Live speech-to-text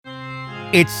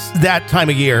It's that time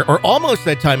of year, or almost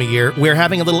that time of year, where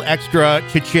having a little extra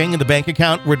cha-ching in the bank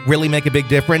account would really make a big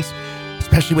difference,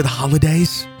 especially with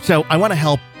holidays. So I want to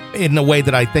help in a way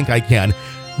that I think I can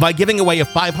by giving away a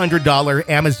 $500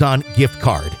 Amazon gift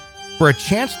card. For a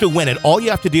chance to win it, all you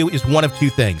have to do is one of two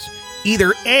things.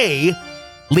 Either A,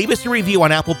 leave us a review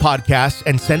on Apple Podcasts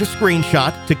and send a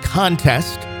screenshot to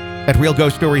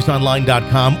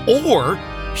contest@realghoststoriesonline.com, or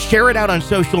share it out on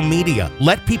social media.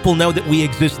 Let people know that we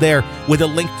exist there with a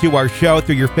link to our show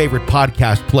through your favorite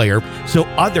podcast player so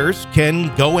others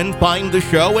can go and find the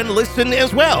show and listen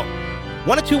as well.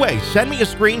 One of two ways. Send me a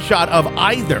screenshot of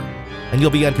either, and you'll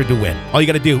be entered to win. All you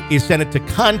got to do is send it to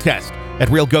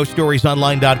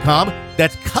contest@realghoststoriesonline.com.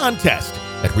 That's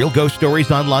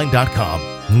contest@realghoststoriesonline.com.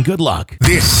 And good luck.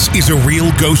 This is a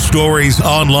Real Ghost Stories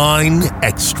Online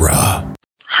Extra.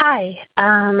 Hi,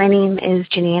 my name is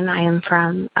Janine. I am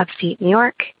from upstate New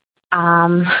York.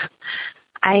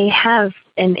 I have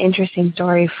an interesting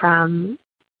story from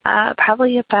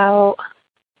probably about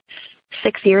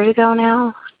 6 years ago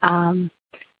now.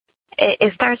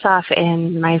 It starts off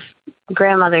in my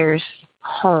grandmother's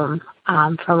home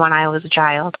from when I was a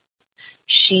child.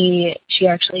 She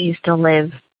actually used to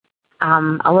live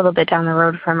a little bit down the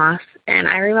road from us, and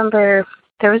I remember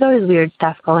there was always weird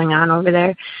stuff going on over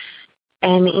there.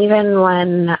 And even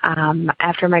when,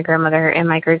 after my grandmother and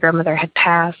my great-grandmother had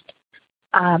passed,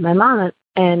 my mom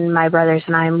and my brothers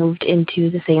and I moved into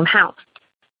the same house.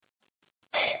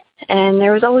 And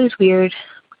there was always weird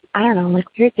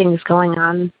things going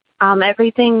on.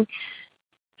 Everything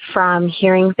from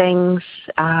hearing things,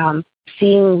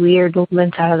 seeing weird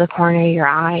movements out of the corner of your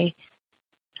eye,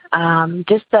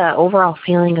 just the overall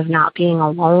feeling of not being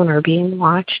alone or being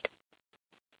watched.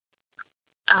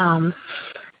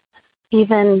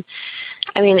 It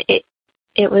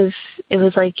was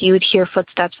like you would hear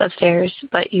footsteps upstairs,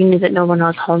 but you knew that no one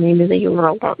was home. You knew that you were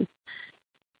alone.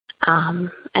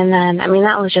 And then,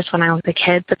 that was just when I was a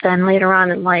kid. But then later on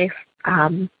in life,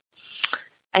 I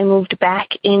moved back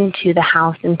into the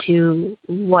house, into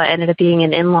what ended up being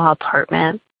an in-law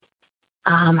apartment.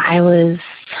 I was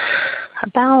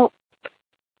about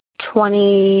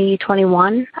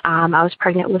 21. I was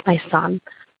pregnant with my son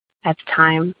at the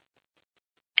time.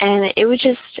 And it was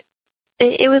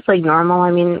like normal.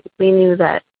 We knew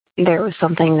that there was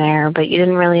something there, but you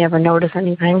didn't really ever notice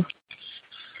anything.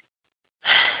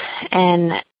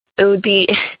 And I would be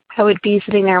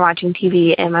sitting there watching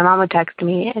TV, and my mom would text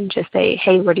me and just say,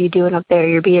 "Hey, what are you doing up there?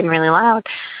 You're being really loud."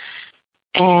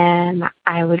 And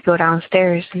I would go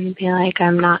downstairs and be like,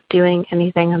 "I'm not doing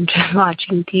anything. I'm just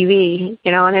watching TV."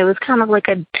 And it was kind of like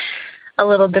a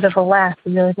little bit of a laugh,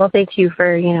 and be like, "Well, thank you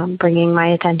for, bringing my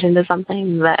attention to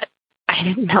something that I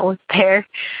didn't know was there."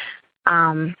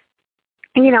 And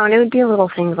it would be little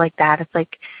things like that. It's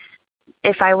like,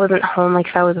 if I wasn't home, like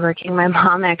if I was working, my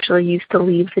mom actually used to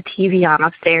leave the TV on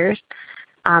upstairs,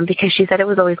 because she said it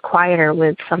was always quieter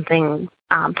with something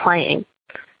playing,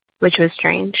 which was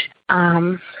strange.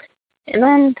 And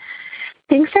then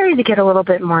things started to get a little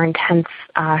bit more intense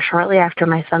shortly after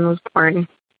my son was born.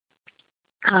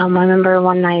 I remember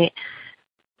one night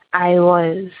I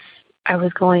was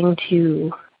going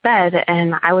to bed,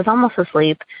 and I was almost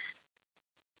asleep,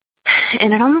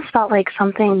 and it almost felt like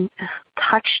something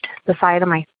touched the side of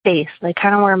my face, like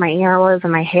kind of where my ear was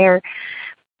and my hair,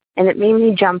 and it made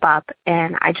me jump up,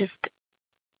 and I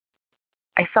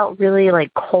felt really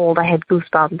like cold. I had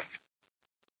goosebumps,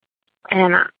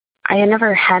 and I had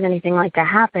never had anything like that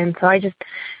happen, so I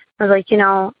was like,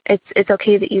 it's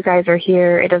okay that you guys are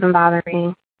here. It doesn't bother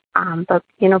me. But,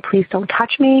 please don't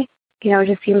touch me. It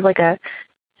just seems like a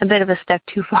bit of a step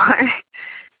too far.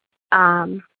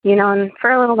 And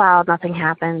for a little while, nothing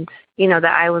happened, that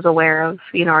I was aware of,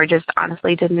 or just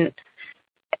honestly didn't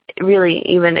really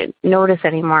even notice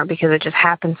anymore because it just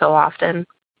happened so often.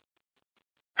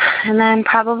 And then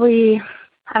probably,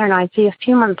 I'd say a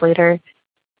few months later,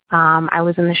 I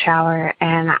was in the shower,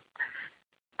 and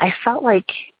I felt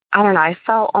like, I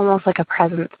felt almost like a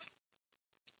presence,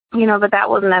 but that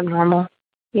wasn't abnormal,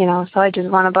 so I just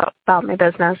went about my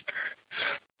business.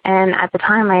 And at the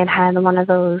time I had one of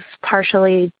those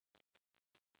partially,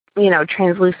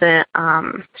 translucent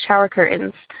shower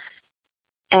curtains,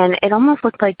 and it almost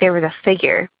looked like there was a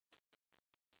figure.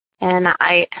 And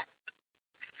I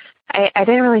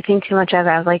didn't really think too much of it.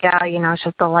 I was like, it's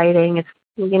just the lighting. It's,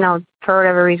 for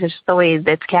whatever reason, it's just the way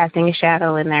it's casting a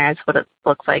shadow in there. It's what it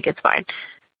looks like. It's fine.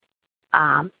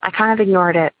 I kind of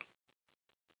ignored it.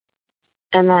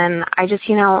 And then I just,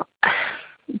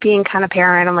 being kind of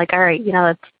paranoid, I'm like, all right,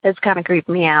 that's kind of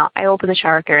creeping me out. I open the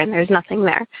shower curtain and there's nothing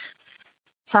there.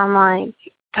 So I'm like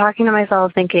talking to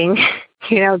myself thinking,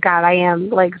 God, I am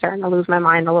like starting to lose my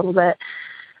mind a little bit.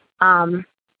 And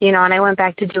I went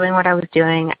back to doing what I was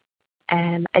doing,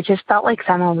 and I just felt like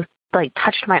someone was like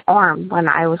touched my arm when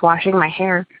I was washing my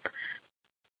hair,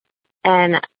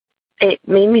 and it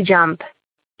made me jump,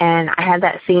 and I had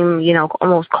that same,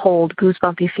 almost cold,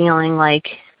 goosebumpy feeling, like,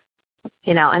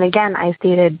 and again, I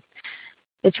stated,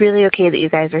 it's really okay that you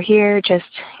guys are here, just,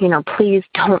 please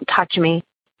don't touch me,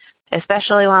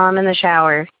 especially while I'm in the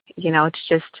shower. It's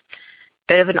just a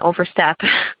bit of an overstep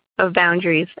of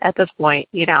boundaries at this point,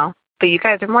 but you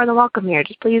guys are more than welcome here,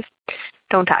 just please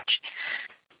don't touch.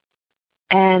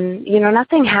 And,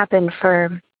 nothing happened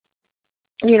for,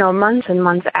 months and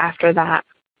months after that.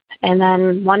 And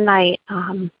then one night,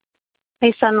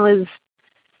 my son was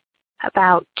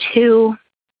about 2.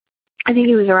 I think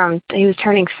he was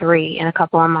turning 3 in a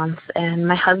couple of months. And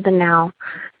my husband now,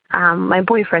 my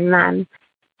boyfriend then,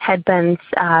 had been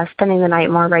spending the night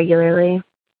more regularly.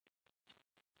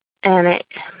 And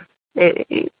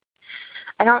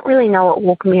I don't really know what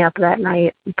woke me up that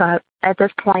night, but at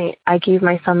this point, I gave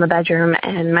my son the bedroom,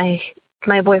 and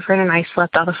my boyfriend and I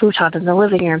slept on a futon in the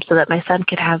living room so that my son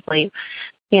could have, like,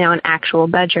 an actual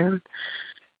bedroom.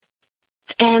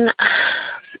 And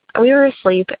we were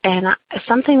asleep, and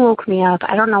something woke me up.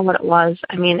 I don't know what it was.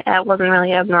 I mean, it wasn't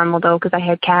really abnormal, though, because I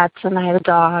had cats and I had a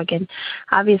dog, and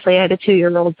obviously I had a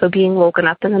 2-year-old, so being woken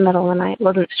up in the middle of the night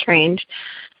wasn't strange.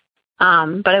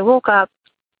 But I woke up.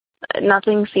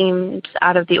 Nothing seemed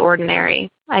out of the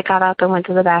ordinary. I got up and went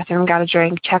to the bathroom, got a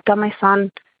drink, checked on my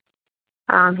son.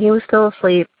 He was still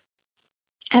asleep,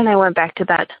 and I went back to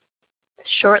bed.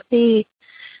 Shortly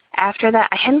after that,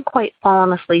 I hadn't quite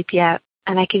fallen asleep yet,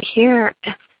 and I could hear,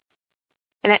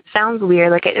 and it sounds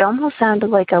weird, like it almost sounded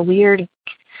like a weird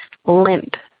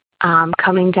limp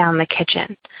coming down the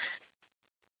kitchen.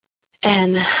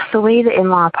 And the way the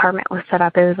in-law apartment was set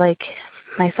up, it was like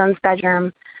my son's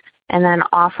bedroom, and then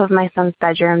off of my son's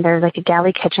bedroom, there was like a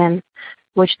galley kitchen,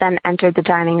 which then entered the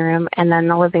dining room, and then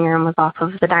the living room was off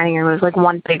of the dining room. It was like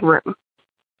one big room.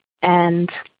 And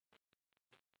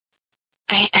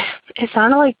it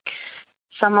sounded like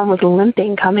someone was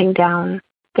limping coming down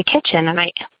the kitchen. And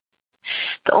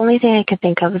the only thing I could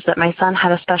think of is that my son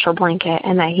had a special blanket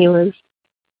and that he was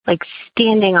like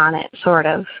standing on it, sort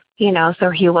of, so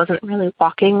he wasn't really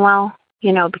walking well,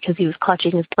 because he was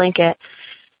clutching his blanket.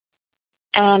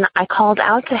 And I called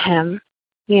out to him,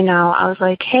 I was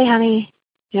like, hey, honey,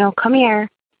 come here.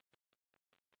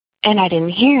 And I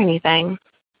didn't hear anything.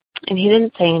 And he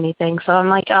didn't say anything. So I'm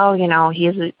like, oh,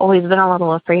 he's always been a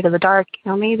little afraid of the dark.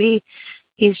 Maybe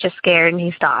he's just scared, and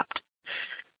he stopped.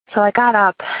 So I got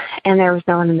up, and there was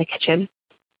no one in the kitchen.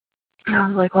 And I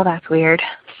was like, well, that's weird.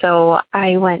 So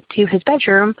I went to his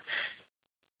bedroom,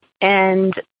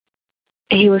 and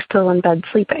he was still in bed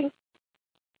sleeping.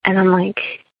 And I'm like,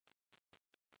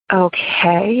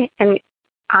 okay. And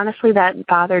honestly, that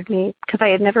bothered me because I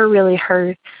had never really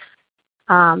heard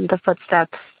the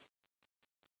footsteps,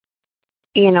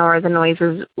 or the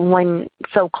noises when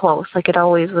so close. Like, it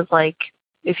always was like,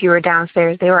 if you were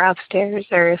downstairs, they were upstairs,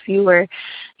 or if you were,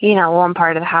 one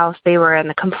part of the house, they were in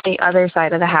the complete other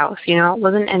side of the house. It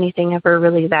wasn't anything ever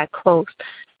really that close.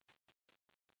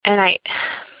 And I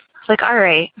was like, all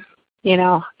right,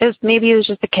 maybe it was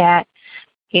just a cat.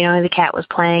 The cat was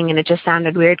playing, and it just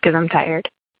sounded weird because I'm tired.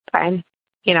 Fine.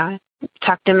 I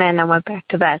tucked him in and went back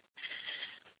to bed.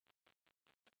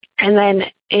 And then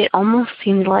it almost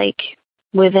seemed like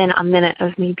within a minute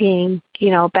of me being,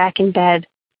 back in bed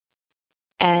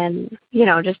and,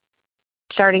 just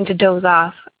starting to doze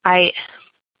off, I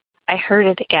heard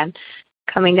it again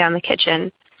coming down the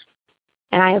kitchen.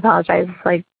 And I apologize,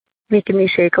 like, making me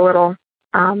shake a little.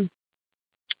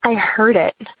 I heard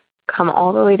it come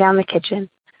all the way down the kitchen,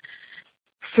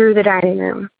 through the dining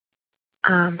room,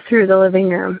 through the living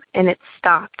room, and it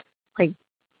stopped, like,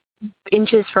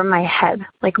 inches from my head,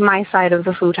 like my side of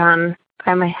the futon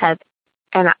by my head.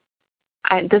 And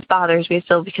this bothers me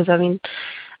still because,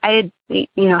 I had,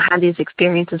 had these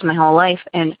experiences my whole life,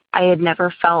 and I had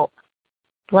never felt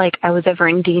like I was ever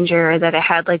in danger or that I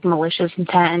had, like, malicious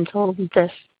intent until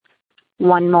this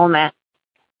one moment.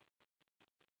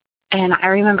 And I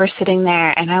remember sitting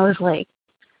there, and I was like,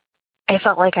 I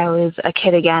felt like I was a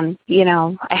kid again.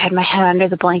 I had my head under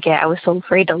the blanket. I was so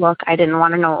afraid to look. I didn't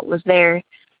want to know what was there.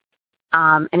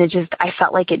 And I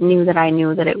felt like it knew that I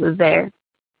knew that it was there,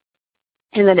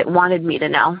 and that it wanted me to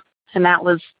know. And that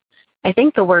was, I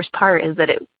think, the worst part, is that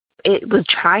it was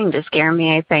trying to scare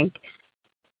me, I think.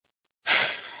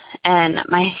 And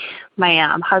my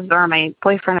husband, or my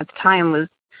boyfriend at the time, was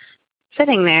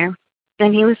sitting there,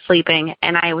 and he was sleeping,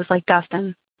 and I was like,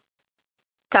 Dustin,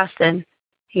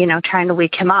 trying to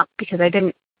wake him up, because I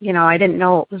didn't I didn't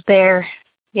know it was there,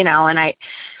 and I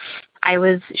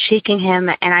was shaking him,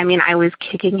 and I was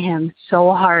kicking him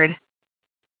so hard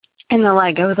in the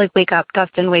leg. I was like, wake up,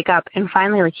 Dustin, wake up. And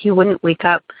finally, like, he wouldn't wake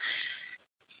up.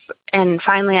 And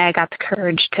finally I got the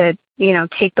courage to,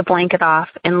 take the blanket off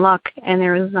and look, and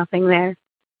there was nothing there.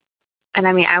 And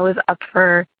I was up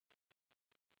for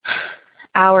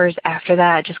hours after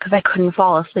that just because I couldn't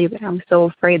fall asleep. And I was so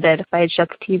afraid that if I had shut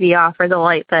the TV off or the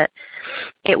light that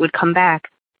it would come back.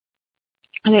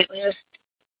 And it was,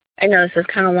 I know this is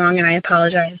kind of long and I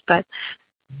apologize, but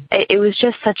it was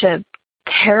just such a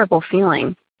terrible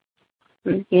feeling.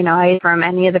 From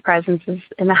any of the presences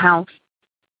in the house,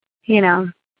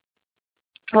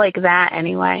 like that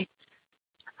anyway.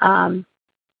 And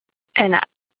I,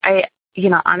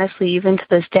 honestly, even to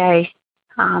this day,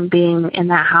 being in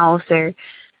that house or,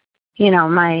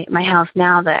 my house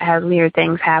now that has weird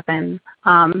things happen,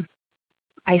 I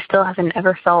still haven't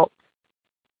ever felt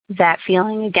that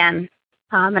feeling again.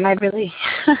 And I'd really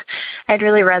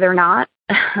rather not.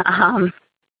 I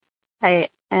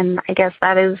guess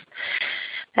that is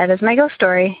my ghost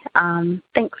story.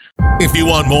 Thanks. If you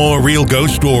want more real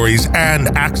ghost stories and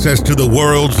access to the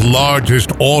world's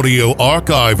largest audio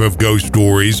archive of ghost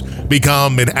stories,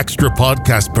 become an extra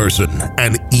podcast person,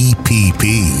 an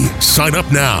EPP. Sign up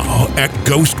now at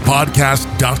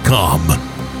ghostpodcast.com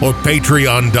or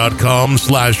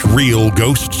patreon.com/real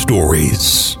ghost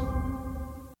stories.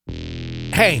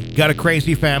 Hey, got a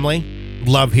crazy family?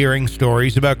 Love hearing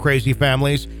stories about crazy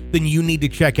families? Then you need to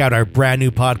check out our brand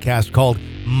new podcast called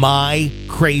My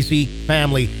Crazy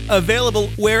Family, available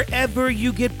wherever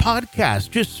you get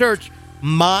podcasts. Just search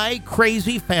My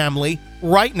Crazy Family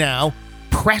right now,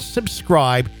 press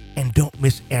subscribe, and don't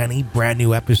miss any brand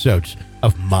new episodes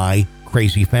of My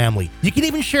Crazy Family. You can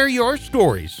even share your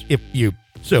stories if you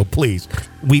so please.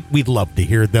 We'd love to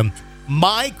hear them.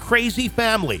 My Crazy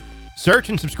Family. Search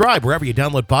and subscribe wherever you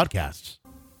download podcasts.